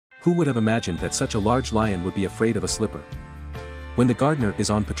Who would have imagined that such a large lion would be afraid of a slipper? When the gardener is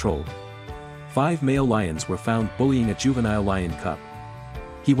on patrol, 5 male lions were found bullying a juvenile lion cub.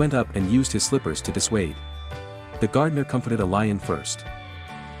 He went up and used his slippers to dissuade. The gardener comforted a lion first,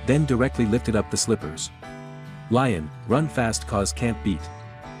 then directly lifted up the slippers. Lion, run fast cause can't beat.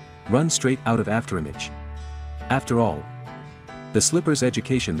 Run straight out of afterimage. After all, the slippers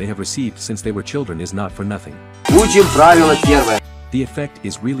education they have received since they were children is not for nothing. Учим правило первое. The effect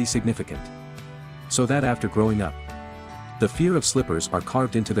is really significant. So that after growing up, the fear of slippers are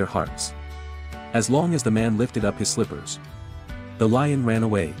carved into their hearts. As long as the man lifted up his slippers, the lion ran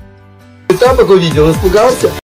away. Ты там увидел, испугался?